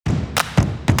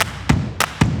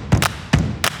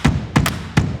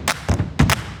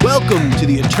Welcome to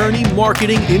the Attorney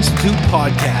Marketing Institute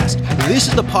podcast. This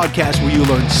is the podcast where you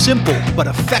learn simple but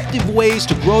effective ways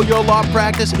to grow your law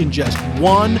practice in just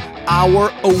 1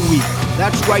 hour a week.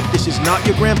 That's right, this is not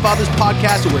your grandfather's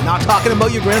podcast, and we're not talking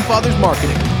about your grandfather's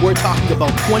marketing. We're talking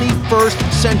about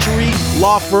 21st century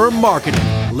law firm marketing.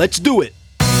 Let's do it.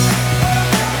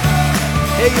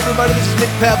 Hey everybody, this is Nick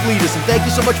Pavlidis, and thank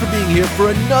you so much for being here for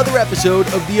another episode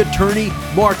of the Attorney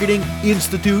Marketing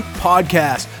Institute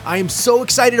podcast. I am so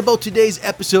excited about today's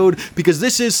episode because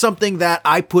this is something that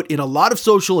I put in a lot of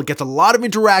social. It gets a lot of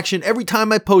interaction every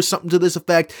time I post something to this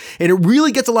effect, and it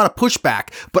really gets a lot of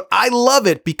pushback. But I love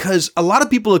it because a lot of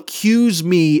people accuse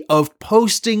me of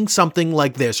posting something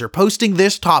like this or posting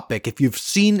this topic. If you've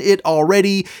seen it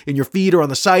already in your feed or on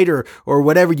the site or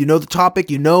whatever, you know the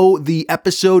topic, you know the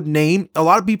episode name.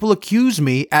 A lot of people accuse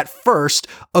me at first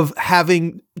of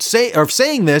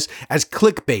saying this as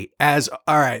clickbait, as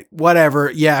all right, whatever,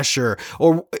 yeah, sure,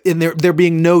 or in there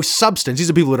being no substance. These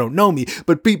are people who don't know me,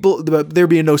 but there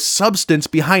being no substance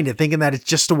behind it, thinking that it's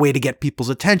just a way to get people's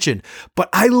attention. But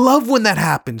I love when that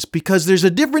happens because there's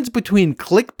a difference between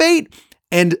clickbait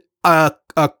and a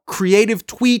creative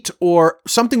tweet or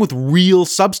something with real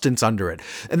substance under it.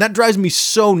 And that drives me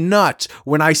so nuts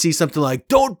when I see something like,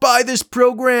 don't buy this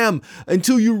program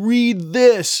until you read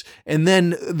this. And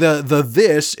then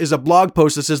this is a blog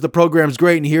post that says the program's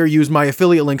great and here, use my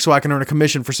affiliate link so I can earn a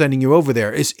commission for sending you over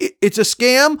there. It's a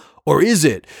scam, or is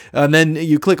it? And then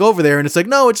you click over there and it's like,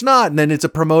 no, it's not. And then it's a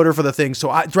promoter for the thing.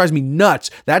 So it drives me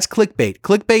nuts. That's clickbait.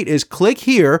 Clickbait is click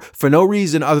here for no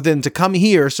reason other than to come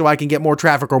here so I can get more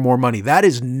traffic or more money. That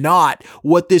is not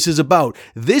what this is about.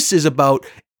 This is about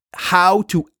how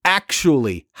to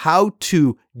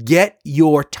get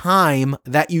your time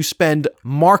that you spend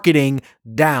marketing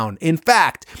down. In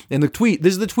fact, this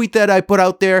is the tweet that I put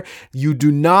out there. You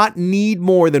do not need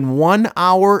more than 1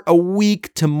 hour a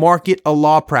week to market a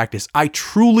law practice. I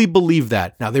truly believe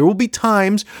that. Now, there will be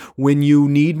times when you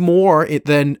need more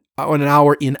than an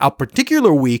hour in a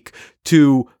particular week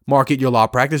to market your law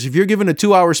practice. If you're given a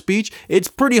 2-hour speech, it's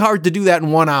pretty hard to do that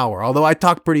in 1 hour, although I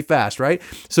talk pretty fast, right?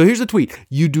 So here's the tweet.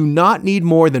 You do not need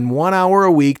more than 1 hour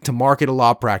a week to market a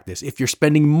law practice. If you're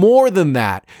spending more than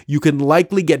that, you can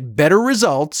likely get better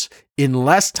results in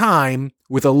less time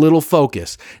with a little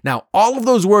focus. Now, all of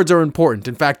those words are important.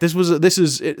 In fact,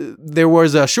 there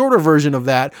was a shorter version of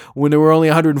that when there were only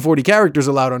 140 characters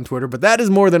allowed on Twitter, but that is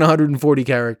more than 140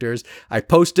 characters. I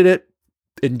posted it.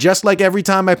 And just like every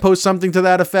time I post something to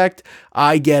that effect,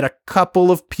 I get a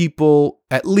couple of people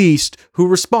at least who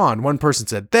respond. One person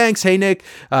said, thanks, hey Nick,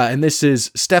 and this is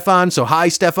Stefan. So hi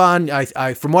Stefan,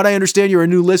 I from what I understand, you're a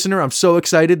new listener. I'm so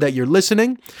excited that you're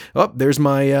listening. Oh, there's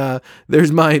my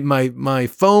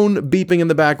phone beeping in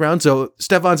the background. So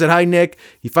Stefan said, hi Nick,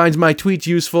 he finds my tweets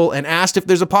useful and asked if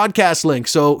there's a podcast link.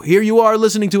 So here you are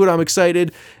listening to it. I'm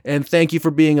excited, and thank you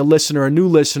for being a listener, a new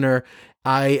listener.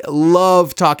 I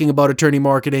love talking about attorney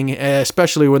marketing,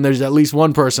 especially when there's at least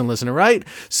one person listening, right?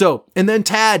 So, and then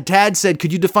Tad said,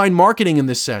 could you define marketing in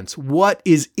this sense? What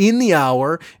is in the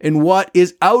hour and what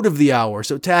is out of the hour?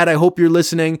 So Tad, I hope you're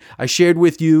listening. I shared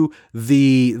with you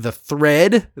the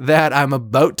thread that I'm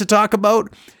about to talk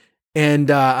about.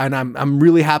 And I'm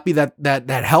really happy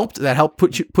that helped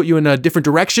put you in a different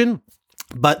direction.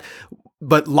 But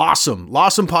Lawsome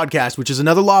Podcast, which is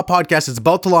another law podcast, it's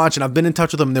about to launch, and I've been in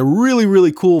touch with them. They're really,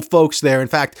 really cool folks there. In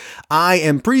fact, I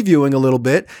am previewing a little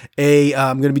bit.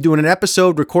 I'm going to be doing an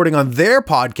episode recording on their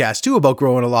podcast too about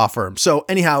growing a law firm. So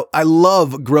anyhow, I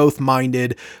love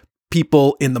growth-minded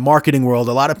people in the marketing world.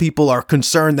 A lot of people are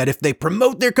concerned that if they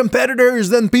promote their competitors,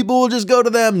 then people will just go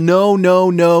to them.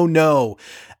 No.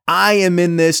 I am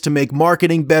in this to make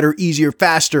marketing better, easier,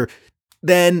 faster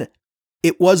than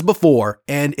it was before.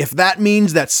 And if that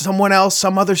means that someone else,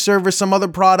 some other service, some other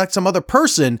product, some other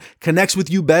person connects with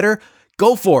you better,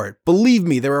 go for it. Believe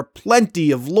me, there are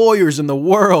plenty of lawyers in the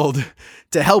world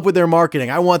to help with their marketing.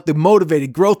 I want the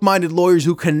motivated, growth-minded lawyers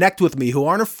who connect with me, who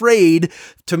aren't afraid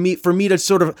for me to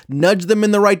sort of nudge them in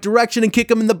the right direction and kick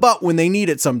them in the butt when they need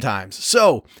it sometimes.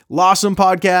 So, Lawsome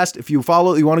Podcast. If you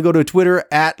want to go to Twitter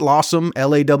at Lawsome,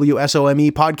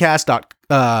 LAWSOME podcast.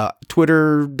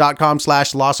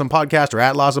 Twitter.com/Lawsome Podcast or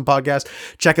at Lawsome Podcast.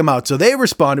 Check them out. So they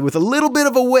responded with a little bit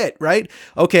of a wit, right?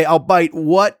 Okay, I'll bite.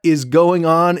 What is going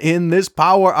on in this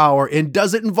power hour? And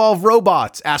does it involve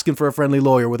robots? Asking for a friendly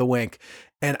lawyer with a wink.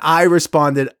 And I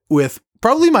responded with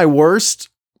probably my worst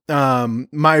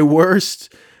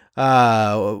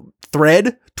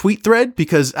tweet thread,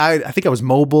 because I think I was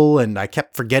mobile and I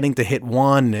kept forgetting to hit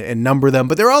one and number them,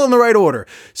 but they're all in the right order.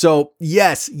 So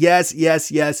yes.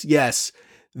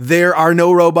 There are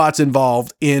no robots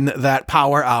involved in that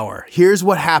power hour. Here's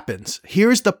what happens.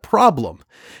 Here's the problem.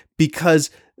 Because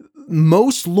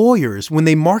most lawyers, when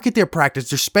they market their practice,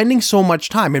 they're spending so much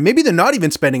time, and maybe they're not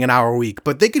even spending an hour a week,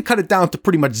 but they could cut it down to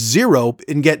pretty much zero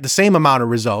and get the same amount of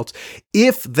results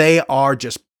if they are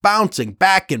just bouncing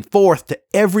back and forth to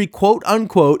every quote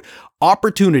unquote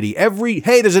opportunity.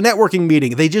 Hey, there's a networking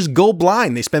meeting. They just go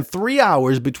blind. They spend 3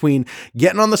 hours between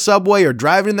getting on the subway or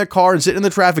driving in their car and sitting in the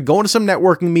traffic, going to some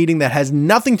networking meeting that has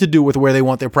nothing to do with where they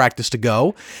want their practice to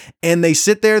go. And they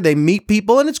sit there, they meet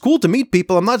people, and it's cool to meet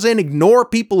people. I'm not saying ignore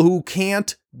people who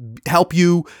can't help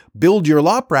you build your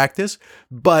law practice,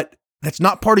 but that's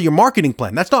not part of your marketing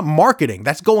plan. That's not marketing.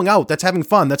 That's going out. That's having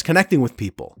fun. That's connecting with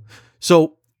people.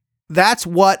 So that's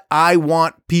what I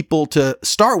want people to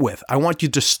start with. I want you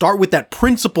to start with that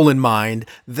principle in mind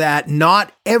that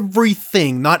not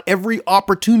everything, not every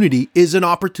opportunity is an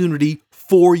opportunity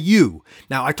for you.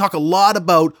 Now, I talk a lot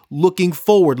about looking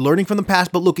forward, learning from the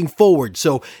past, but looking forward.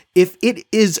 So if it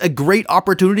is a great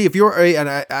opportunity, if you're and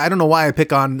I don't know why I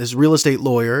pick on this real estate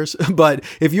lawyers, but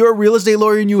if you're a real estate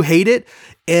lawyer and you hate it,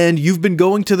 and you've been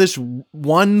going to this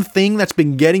one thing that's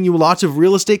been getting you lots of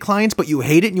real estate clients, but you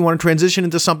hate it and you want to transition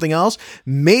into something else,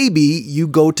 maybe you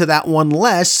go to that one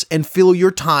less and fill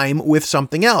your time with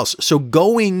something else. So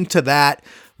going to that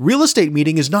real estate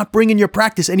meeting is not bringing your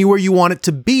practice anywhere you want it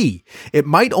to be. It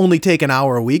might only take an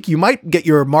hour a week. You might get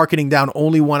your marketing down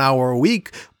only 1 hour a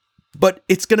week, but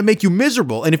it's going to make you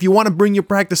miserable. And if you want to bring your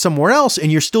practice somewhere else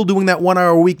and you're still doing that 1 hour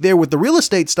a week there with the real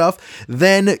estate stuff,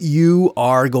 then you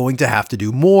are going to have to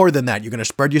do more than that. You're going to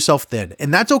spread yourself thin.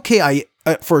 And that's okay.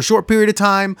 For a short period of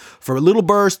time, for little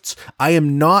bursts, I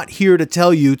am not here to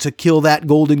tell you to kill that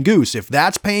golden goose. If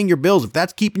that's paying your bills, if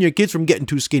that's keeping your kids from getting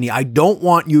too skinny, I don't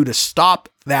want you to stop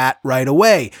that right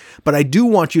away. But I do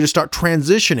want you to start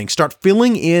transitioning, start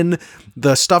filling in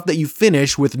the stuff that you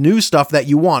finish with new stuff that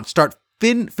you want. Start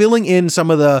filling in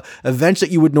some of the events that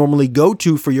you would normally go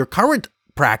to for your current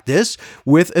practice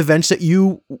with events that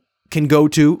you can go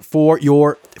to for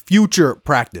your future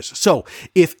practice. So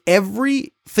if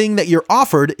everything that you're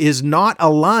offered is not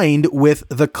aligned with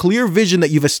the clear vision that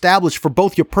you've established for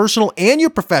both your personal and your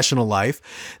professional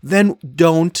life, then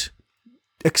don't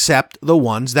accept the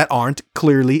ones that aren't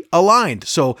clearly aligned.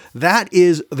 So that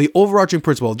is the overarching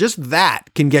principle. Just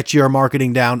that can get your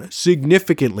marketing down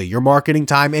significantly, your marketing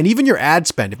time, and even your ad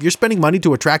spend. If you're spending money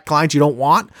to attract clients you don't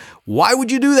want, why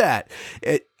would you do that?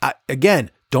 Again,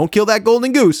 don't kill that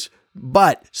golden goose,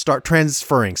 but start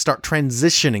transferring, start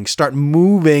transitioning, start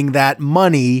moving that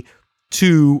money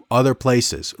to other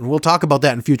places. And we'll talk about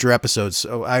that in future episodes.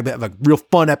 So I have a real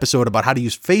fun episode about how to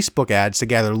use Facebook ads to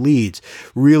gather leads.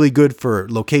 Really good for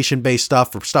location-based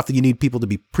stuff, for stuff that you need people to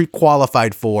be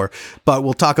pre-qualified for. But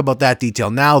we'll talk about that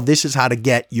detail. Now, this is how to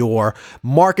get your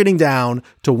marketing down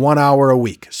to 1 hour a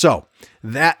week. So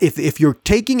that if you're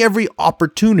taking every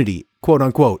opportunity, quote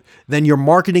unquote, then your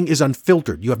marketing is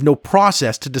unfiltered. You have no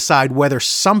process to decide whether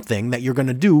something that you're going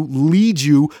to do leads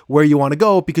you where you want to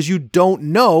go because you don't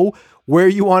know where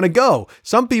you want to go.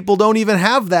 Some people don't even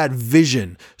have that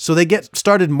vision. So they get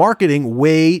started marketing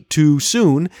way too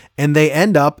soon and they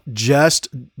end up just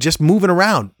moving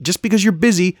around. Just because you're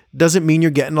busy doesn't mean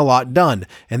you're getting a lot done.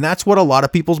 And that's what a lot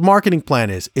of people's marketing plan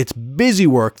is. It's busy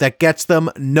work that gets them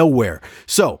nowhere.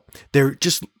 So they're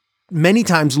just many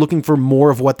times looking for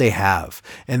more of what they have.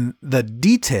 And the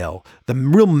detail, the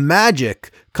real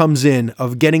magic comes in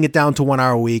of getting it down to 1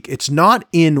 hour a week. It's not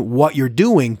in what you're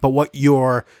doing, but what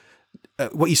you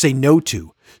say no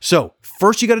to. So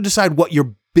first you got to decide what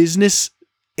your business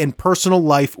and personal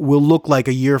life will look like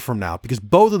a year from now, because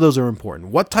both of those are important.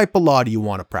 What type of law do you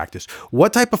want to practice?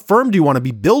 What type of firm do you want to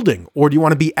be building? Or do you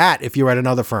want to be at if you're at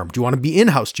another firm? Do you want to be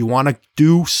in-house? Do you want to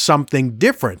do something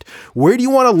different? Where do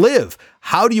you want to live?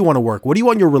 How do you want to work? What do you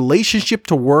want your relationship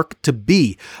to work to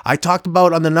be? I talked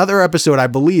about on another episode, I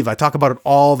believe, I talk about it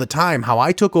all the time, how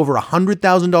I took over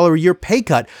 $100,000 a year pay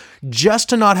cut just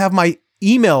to not have my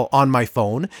email on my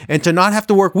phone and to not have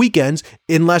to work weekends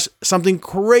unless something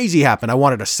crazy happened. I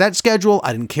wanted a set schedule.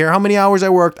 I didn't care how many hours I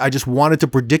worked. I just wanted to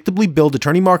predictably build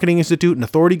Attorney Marketing Institute and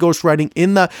Authority Ghostwriting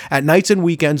at nights and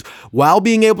weekends while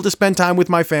being able to spend time with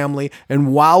my family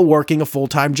and while working a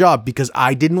full-time job, because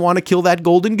I didn't want to kill that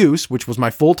golden goose, which was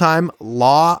my full-time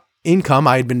law income.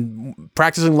 I had been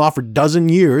practicing law for 10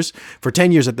 years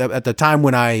at the time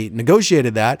when I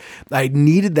negotiated that. I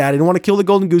needed that. I didn't want to kill the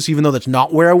golden goose, even though that's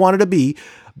not where I wanted to be.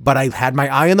 But I had my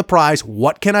eye on the prize.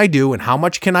 What can I do and how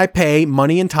much can I pay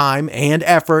money and time and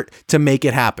effort to make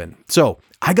it happen? So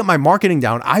I got my marketing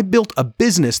down. I built a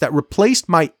business that replaced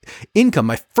my income.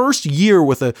 My first year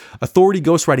with Authority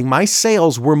Ghostwriting, my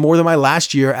sales were more than my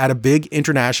last year at a big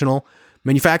international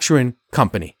manufacturing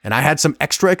company, and I had some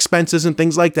extra expenses and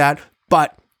things like that,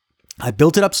 but I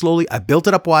built it up slowly, I built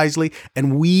it up wisely,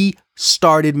 and we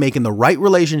started making the right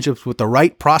relationships with the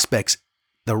right prospects,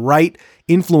 the right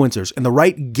influencers, and the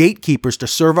right gatekeepers to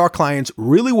serve our clients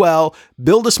really well,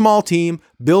 build a small team,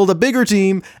 build a bigger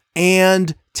team,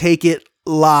 and take it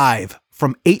live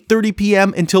from 8:30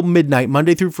 p.m. until midnight,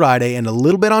 Monday through Friday, and a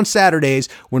little bit on Saturdays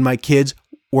when my kids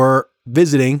were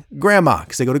visiting grandma,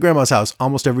 because they go to grandma's house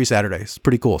almost every Saturday. It's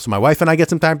pretty cool. So my wife and I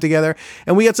get some time together,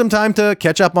 and we get some time to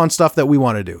catch up on stuff that we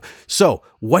want to do. So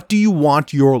what do you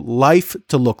want your life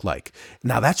to look like?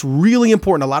 Now, that's really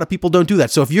important. A lot of people don't do that.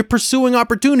 So if you're pursuing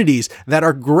opportunities that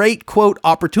are great, quote,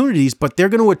 opportunities, but they're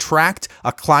going to attract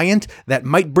a client that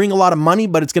might bring a lot of money,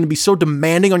 but it's going to be so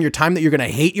demanding on your time that you're going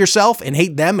to hate yourself and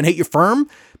hate them and hate your firm,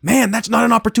 man, that's not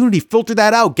an opportunity. Filter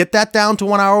that out. Get that down to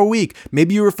 1 hour a week.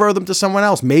 Maybe you refer them to someone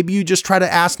else. Maybe you just try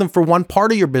to ask them for one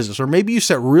part of your business, or maybe you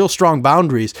set real strong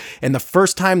boundaries. And the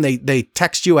first time they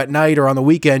text you at night or on the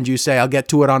weekend, you say, I'll get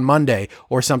to it on Monday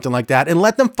or something like that, and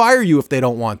let them fire you if they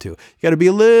don't want to. You got to be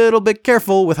a little bit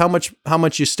careful with how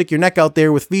much you stick your neck out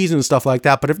there with fees and stuff like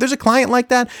that. But if there's a client like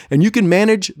that and you can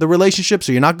manage the relationship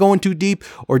so you're not going too deep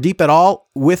or deep at all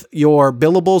with your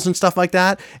billables and stuff like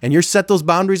that, and you're set those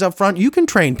boundaries up front, you can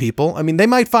train people. I mean, they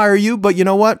might fire you, but you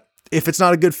know what? If it's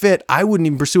not a good fit, I wouldn't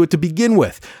even pursue it to begin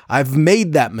with. I've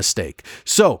made that mistake.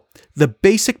 So the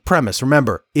basic premise,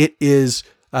 remember, it is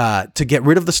to get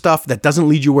rid of the stuff that doesn't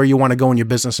lead you where you want to go in your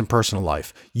business and personal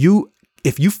life.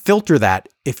 If you filter that,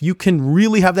 if you can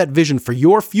really have that vision for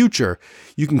your future,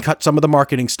 you can cut some of the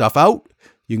marketing stuff out.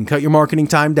 You can cut your marketing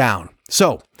time down.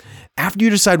 So after you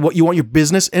decide what you want your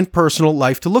business and personal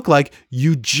life to look like,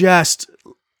 you just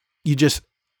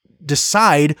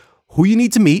decide who you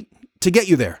need to meet to get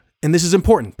you there. And this is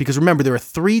important because remember, there are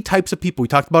 3 types of people. We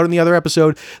talked about in the other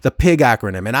episode, the PIG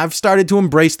acronym. And I've started to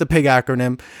embrace the PIG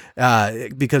acronym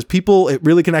because it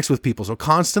really connects with people. So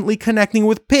constantly connecting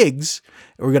with pigs,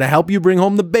 we're going to help you bring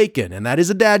home the bacon. And that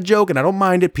is a dad joke, and I don't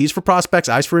mind it. P's for prospects,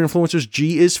 I's for influencers,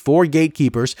 G is for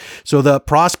gatekeepers. So the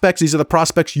prospects, these are the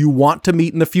prospects you want to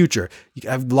meet in the future. You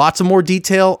have lots of more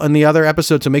detail in the other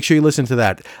episode, so make sure you listen to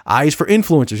that. I is for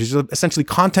influencers. These are essentially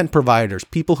content providers,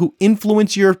 people who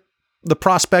influence the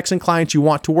prospects and clients you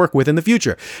want to work with in the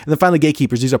future. And then finally,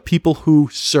 gatekeepers. These are people who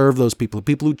serve those people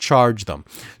who charge them.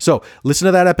 So listen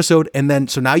to that episode. And then,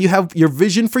 so now you have your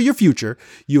vision for your future.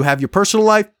 You have your personal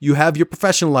life. You have your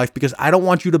professional life, because I don't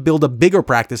want you to build a bigger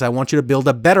practice. I want you to build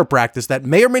a better practice that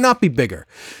may or may not be bigger.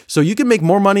 So you can make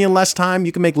more money in less time.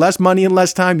 You can make less money in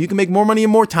less time. You can make more money in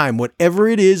more time, whatever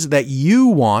it is that you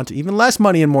want, even less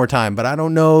money in more time. But I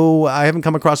don't know. I haven't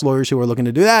come across lawyers who are looking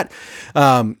to do that.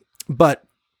 But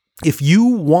if you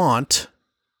want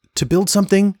to build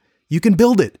something, you can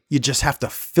build it. You just have to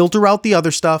filter out the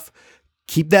other stuff,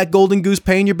 keep that golden goose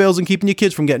paying your bills and keeping your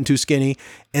kids from getting too skinny,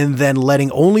 and then letting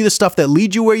only the stuff that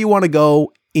leads you where you want to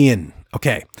go in.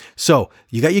 Okay, so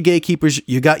you got your gatekeepers,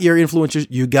 you got your influencers,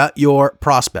 you got your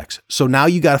prospects. So now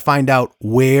you got to find out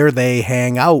where they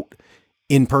hang out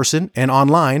in person and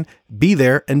online. Be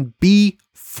there and be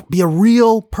a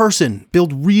real person,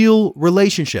 build real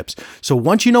relationships. So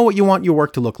once you know what you want your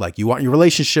work to look like, you want your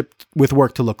relationship with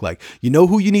work to look like, you know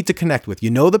who you need to connect with, you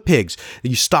know the pigs,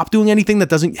 you stop doing anything that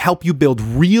doesn't help you build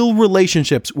real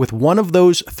relationships with one of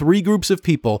those 3 groups of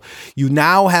people, you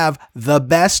now have the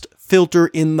best filter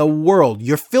in the world.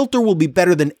 Your filter will be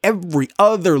better than every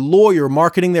other lawyer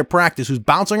marketing their practice who's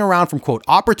bouncing around from quote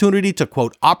opportunity to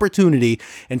quote opportunity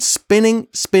and spinning.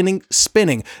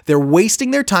 They're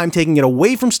wasting their time taking it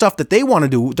away from stuff that they want to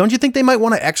do. Don't you think they might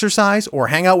want to exercise or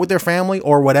hang out with their family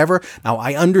or whatever? Now,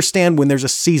 I understand when there's a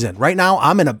season. Right now,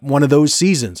 I'm in one of those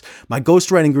seasons. My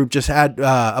ghostwriting group just had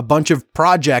a bunch of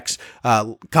projects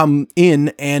come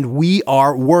in, and we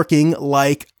are working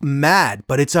like mad,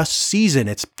 but it's a season.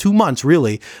 It's 2 months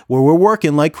really where we're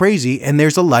working like crazy, and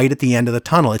there's a light at the end of the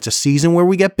tunnel. It's a season where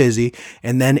we get busy,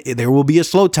 and then there will be a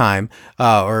slow time,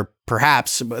 or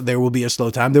perhaps there will be a slow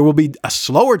time. There will be a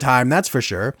slower time, that's for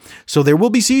sure. So there will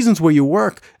be seasons where you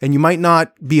work and you might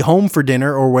not be home for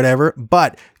dinner or whatever,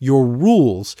 but your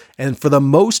rules, and for the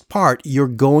most part, you're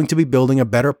going to be building a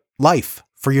better life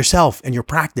for yourself and your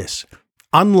practice.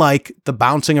 Unlike the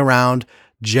bouncing around,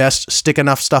 just stick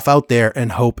enough stuff out there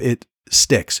and hope it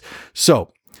sticks.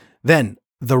 So then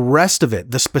the rest of it,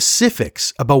 the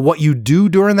specifics about what you do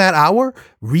during that hour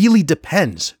really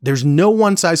depends. There's no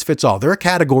one size fits all. There are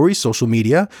categories, social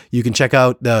media. You can check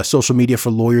out the social media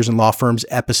for lawyers and law firms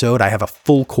episode. I have a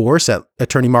full course at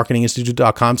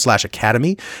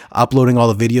attorneymarketinginstitute.com/academy, uploading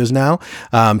all the videos now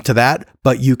to that.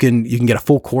 But you can get a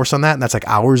full course on that. And that's like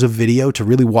hours of video to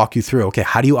really walk you through, okay,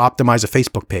 how do you optimize a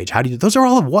Facebook page? Those are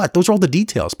all of what? Those are all the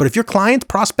details. But if your clients,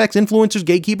 prospects, influencers,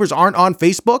 gatekeepers aren't on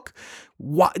Facebook,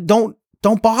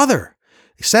 don't bother.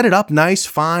 Set it up nice,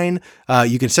 fine.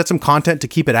 You can set some content to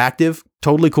keep it active.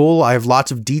 Totally cool. I have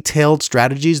lots of detailed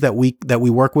strategies that we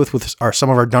work with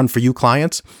some of our done for you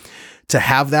clients to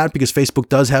have that, because Facebook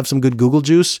does have some good Google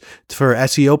juice for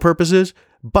SEO purposes.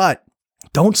 But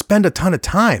don't spend a ton of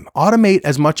time. Automate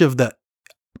as much of the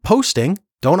posting.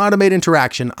 Don't automate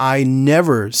interaction. I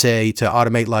never say to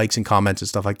automate likes and comments and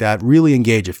stuff like that. Really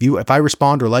engage. If I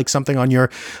respond or like something on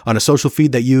a social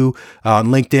feed that you on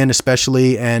LinkedIn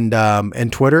especially and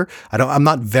Twitter, I'm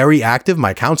not very active.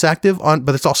 My account's active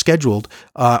but it's all scheduled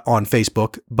on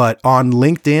Facebook. But on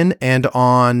LinkedIn and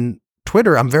on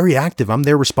Twitter, I'm very active. I'm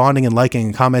there responding and liking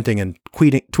and commenting and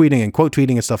tweeting and quote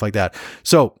tweeting and stuff like that.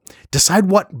 So decide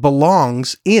what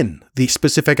belongs in the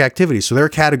specific activities. So there are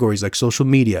categories like social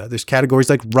media. There's categories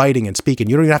like writing and speaking.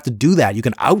 You don't even have to do that. You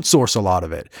can outsource a lot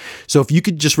of it. So if you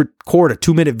could just record a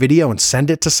 2-minute video and send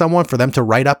it to someone for them to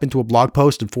write up into a blog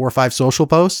post and 4 or 5 social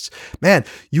posts, man,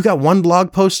 you got one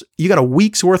blog post, you got a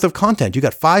week's worth of content. You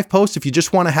got 5 posts. If you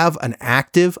just want to have a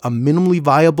minimally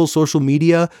viable social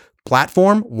media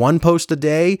platform, 1 post a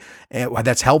day,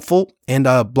 that's helpful, and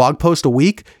a blog post a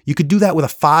week, you could do that with a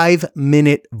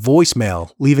 5-minute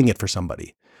voicemail, leaving it for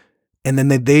somebody. And then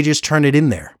they just turn it in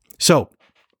there. So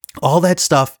all that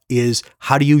stuff is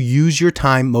how do you use your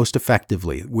time most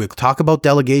effectively? We'll talk about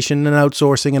delegation and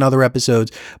outsourcing in other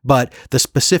episodes, but the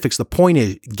specifics, the point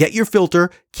is get your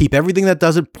filter, keep everything that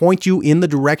doesn't point you in the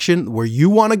direction where you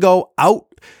want to go out.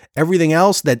 Everything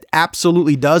else that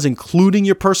absolutely does, including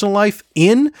your personal life,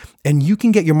 in, and you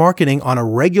can get your marketing on a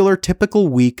regular, typical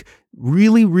week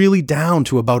really, really down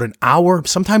to about an hour,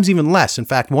 sometimes even less. In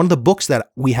fact, one of the books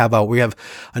that we have out, we have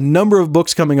a number of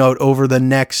books coming out over the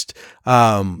next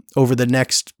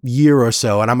year or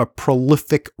so, and I'm a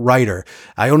prolific writer.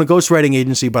 I own a ghostwriting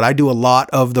agency, but I do a lot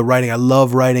of the writing. I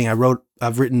love writing.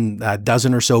 I've written a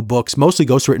dozen or so books, mostly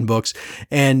ghostwritten books,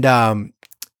 and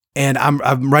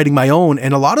I'm writing my own.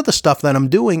 And a lot of the stuff that I'm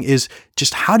doing is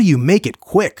just how do you make it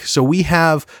quick? So we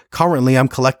have currently, I'm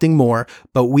collecting more,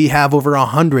 but we have over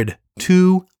 100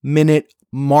 2-minute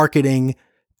marketing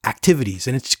activities.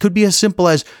 And it could be as simple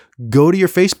as go to your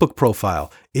Facebook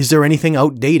profile. Is there anything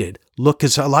outdated? Look,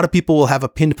 because a lot of people will have a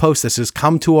pinned post that says,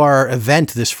 come to our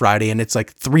event this Friday. And it's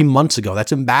like 3 months ago.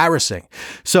 That's embarrassing.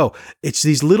 So it's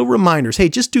these little reminders. Hey,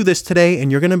 just do this today and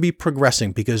you're going to be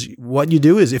progressing, because what you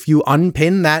do is if you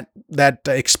unpin that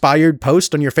expired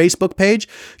post on your Facebook page,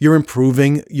 you're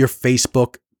improving your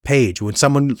Facebook page. When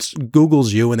someone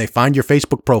Googles you and they find your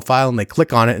Facebook profile and they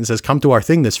click on it and says, come to our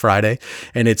thing this Friday,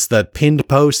 and it's the pinned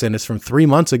post and it's from 3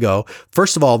 months ago,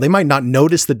 first of all, they might not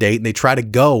notice the date and they try to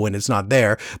go and it's not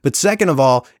there. But second of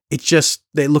all, it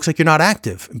looks like you're not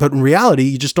active. But in reality,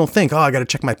 you just don't think, oh, I got to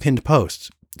check my pinned posts.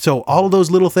 So all of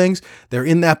those little things, they're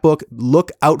in that book.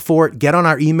 Look out for it. Get on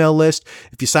our email list.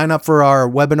 If you sign up for our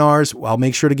webinars, I'll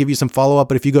make sure to give you some follow-up.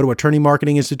 But if you go to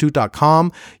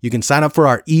attorneymarketinginstitute.com, you can sign up for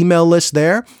our email list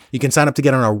there. You can sign up to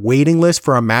get on our waiting list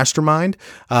for our mastermind,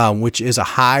 which is a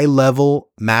high-level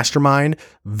mastermind.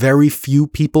 Very few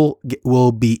people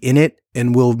will be in it,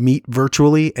 and we'll meet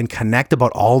virtually and connect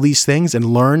about all these things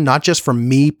and learn not just from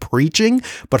me preaching,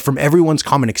 but from everyone's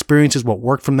common experiences, what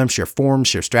worked from them, share forms,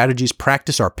 share strategies,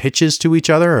 practice our pitches to each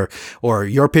other or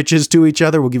your pitches to each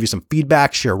other. We'll give you some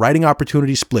feedback, share writing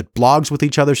opportunities, split blogs with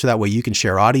each other. So that way you can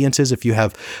share audiences. If you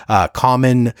have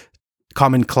common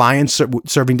clients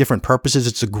serving different purposes,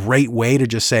 it's a great way to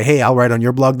just say, hey, I'll write on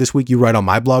your blog this week, you write on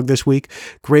my blog this week.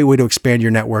 Great way to expand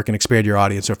your network and expand your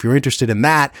audience. So if you're interested in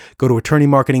that, go to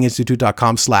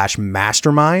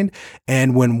attorneymarketinginstitute.com/mastermind.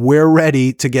 And when we're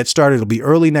ready to get started, it'll be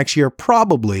early next year,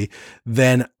 probably,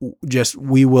 then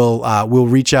we'll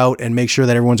reach out and make sure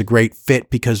that everyone's a great fit,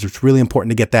 because it's really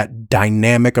important to get that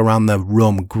dynamic around the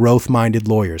room, growth-minded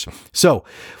lawyers. So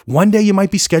one day you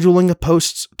might be scheduling the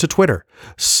posts to Twitter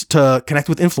to connect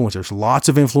with influencers, lots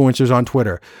of influencers on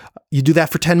Twitter. You do that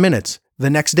for 10 minutes.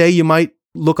 The next day, you might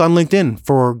look on LinkedIn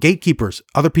for gatekeepers,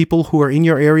 other people who are in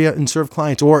your area and serve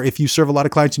clients. Or if you serve a lot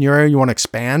of clients in your area, you want to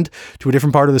expand to a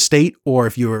different part of the state, or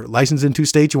if you're licensed in 2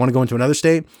 states, you want to go into another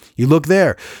state, you look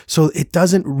there. So it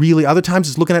doesn't really, other times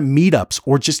it's looking at meetups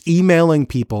or just emailing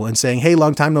people and saying, hey,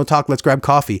 long time no talk, let's grab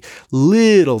coffee.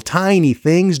 Little tiny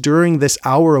things during this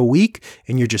hour a week,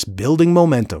 and you're just building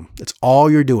momentum. That's all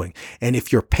you're doing. And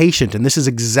if you're patient, and this is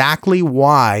exactly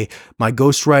why my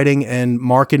ghostwriting and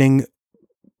marketing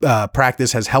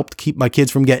practice has helped keep my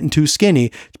kids from getting too skinny,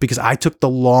 it's because I took the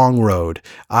long road.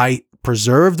 I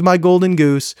preserved my golden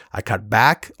goose. I cut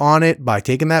back on it by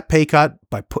taking that pay cut,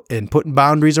 by putting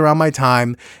boundaries around my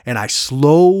time, and I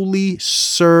slowly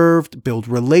served, built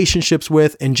relationships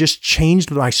with, and just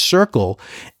changed my circle.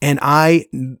 And I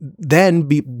then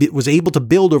was able to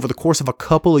build over the course of a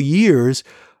couple of years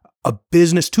a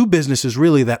business, 2 businesses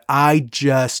really, that I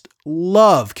just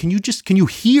love. Can you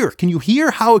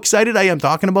hear how excited I am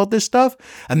talking about this stuff?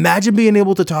 Imagine being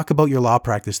able to talk about your law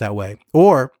practice that way.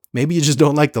 Or maybe you just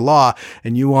don't like the law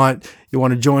and you want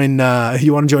to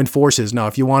join forces. Now,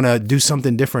 if you want to do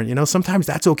something different, sometimes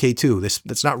that's okay too.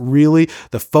 That's not really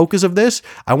the focus of this.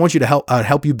 I want you to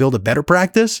help you build a better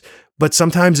practice, but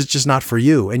sometimes it's just not for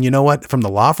you. And you know what? From the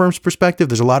law firm's perspective,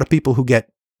 there's a lot of people who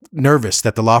get nervous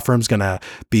that the law firm's going to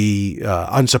be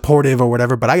unsupportive or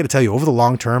whatever. But I got to tell you, over the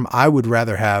long term, I would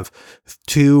rather have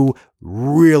 2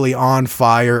 really on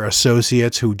fire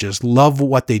associates who just love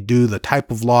what they do, the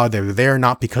type of law they're there,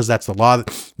 not because that's the law,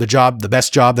 the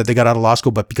best job that they got out of law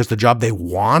school, but because the job they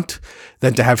want,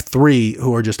 than to have 3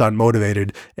 who are just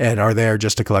unmotivated and are there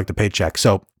just to collect a paycheck.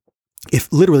 So if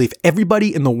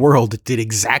everybody in the world did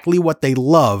exactly what they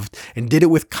loved and did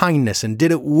it with kindness and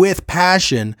did it with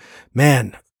passion,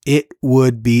 man, it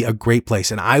would be a great place.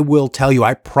 And I will tell you,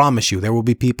 I promise you, there will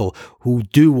be people who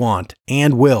do want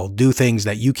and will do things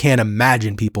that you can't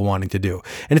imagine people wanting to do.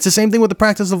 And it's the same thing with the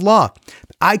practice of law.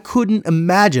 I couldn't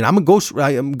imagine. I'm a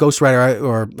ghostwriter,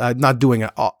 or I'm not doing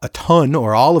a ton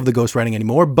or all of the ghostwriting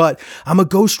anymore, but I'm a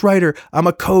ghostwriter. I'm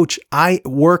a coach. I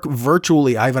work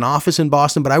virtually. I have an office in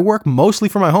Boston, but I work mostly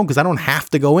from my home because I don't have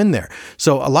to go in there.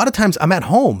 So a lot of times I'm at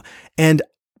home, and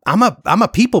I'm a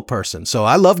people person, so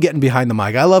I love getting behind the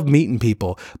mic. I love meeting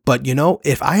people. But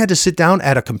if I had to sit down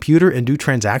at a computer and do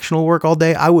transactional work all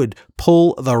day, I would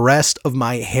pull the rest of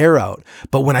my hair out.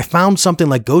 But when I found something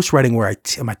like ghostwriting, where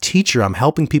I'm a teacher, I'm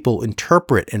helping people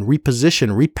interpret and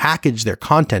reposition, repackage their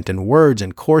content and words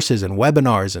and courses and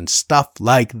webinars and stuff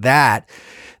like that,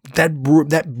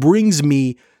 that brings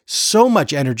me so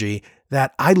much energy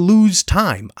that I lose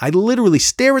time. I literally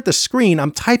stare at the screen.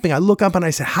 I'm typing. I look up and I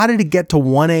say, how did it get to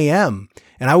 1 a.m.?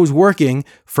 And I was working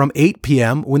from 8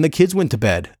 p.m. when the kids went to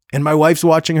bed and my wife's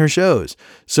watching her shows.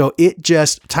 So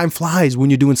time flies when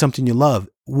you're doing something you love.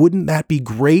 Wouldn't that be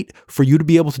great for you to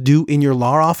be able to do in your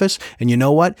law office? And you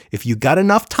know what? If you got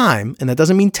enough time, and that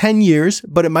doesn't mean 10 years,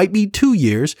 but it might be 2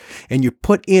 years, and you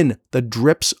put in the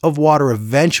drips of water,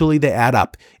 eventually they add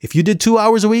up. If you did 2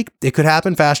 hours a week, it could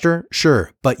happen faster,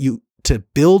 sure. But to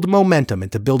build momentum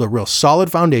and to build a real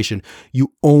solid foundation,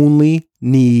 you only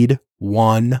need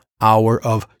 1 hour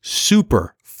of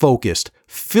super focused,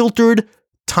 filtered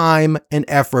time and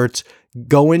efforts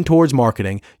going towards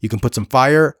marketing. You can put some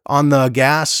fire on the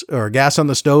gas, or gas on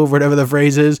the stove, whatever the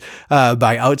phrase is,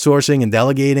 by outsourcing and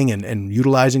delegating and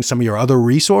utilizing some of your other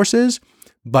resources.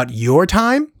 But your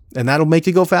time, and that'll make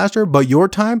you go faster, but your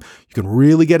time, you can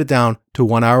really get it down to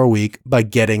 1 hour a week by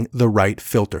getting the right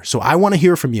filter. So I want to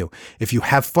hear from you. If you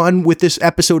have fun with this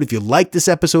episode, if you like this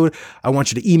episode, I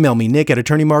want you to email me,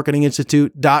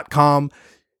 nick@attorneymarketinginstitute.com.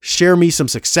 Share me some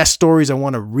success stories. I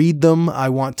want to read them. I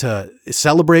want to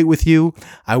celebrate with you.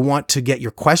 I want to get your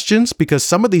questions, because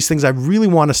some of these things I really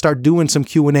want to start doing some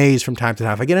Q&As from time to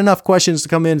time. If I get enough questions to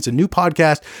come in, it's a new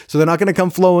podcast, so they're not going to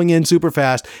come flowing in super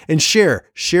fast. And share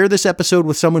this episode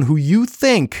with someone who you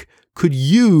think could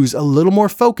use a little more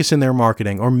focus in their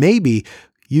marketing, or maybe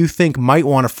you think might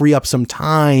want to free up some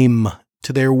time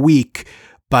to their week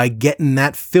by getting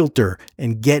that filter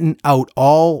and getting out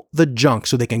all the junk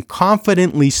so they can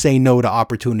confidently say no to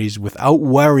opportunities without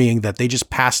worrying that they just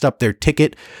passed up their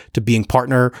ticket to being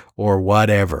partner or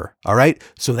whatever. All right.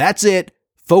 So that's it.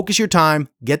 Focus your time,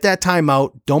 get that time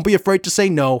out. Don't be afraid to say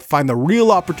no. Find the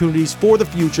real opportunities for the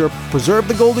future. Preserve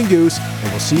the golden goose,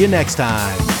 and we'll see you next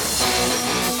time.